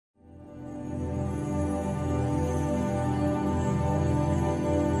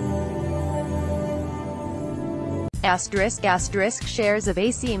Shares of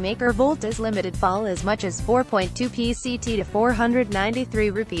AC maker Voltas Ltd fall as much as 4.2 PCT to 493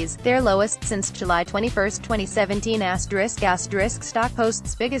 rupees, their lowest since July 21, 2017. Stock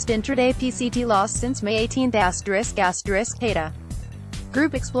posts biggest intraday PCT loss since May 18. Tata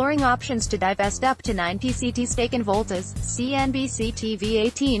Group exploring options to divest up to 9 PCT stake in Voltas, CNBC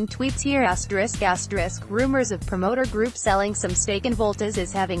TV18 tweets here. Rumors of promoter group selling some stake in Voltas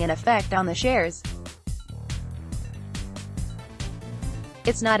is having an effect on the shares.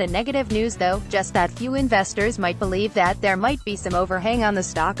 It's not a negative news though, just that few investors might believe that there might be some overhang on the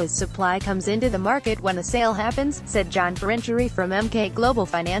stock as supply comes into the market when the sale happens, said John Parentry from MK Global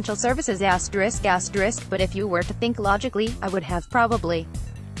Financial Services. But if you were to think logically, I would have probably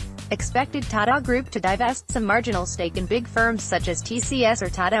expected Tata Group to divest some marginal stake in big firms such as TCS or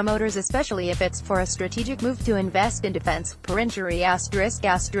Tata Motors, especially if it's for a strategic move to invest in defense. Parentry ***.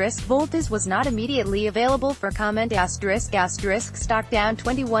 Voltas was not immediately available for comment. ***. Stock down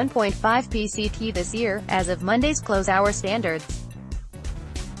 21.5 PCT this year, as of Monday's close hour standards.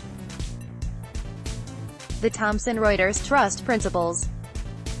 The Thomson Reuters Trust Principles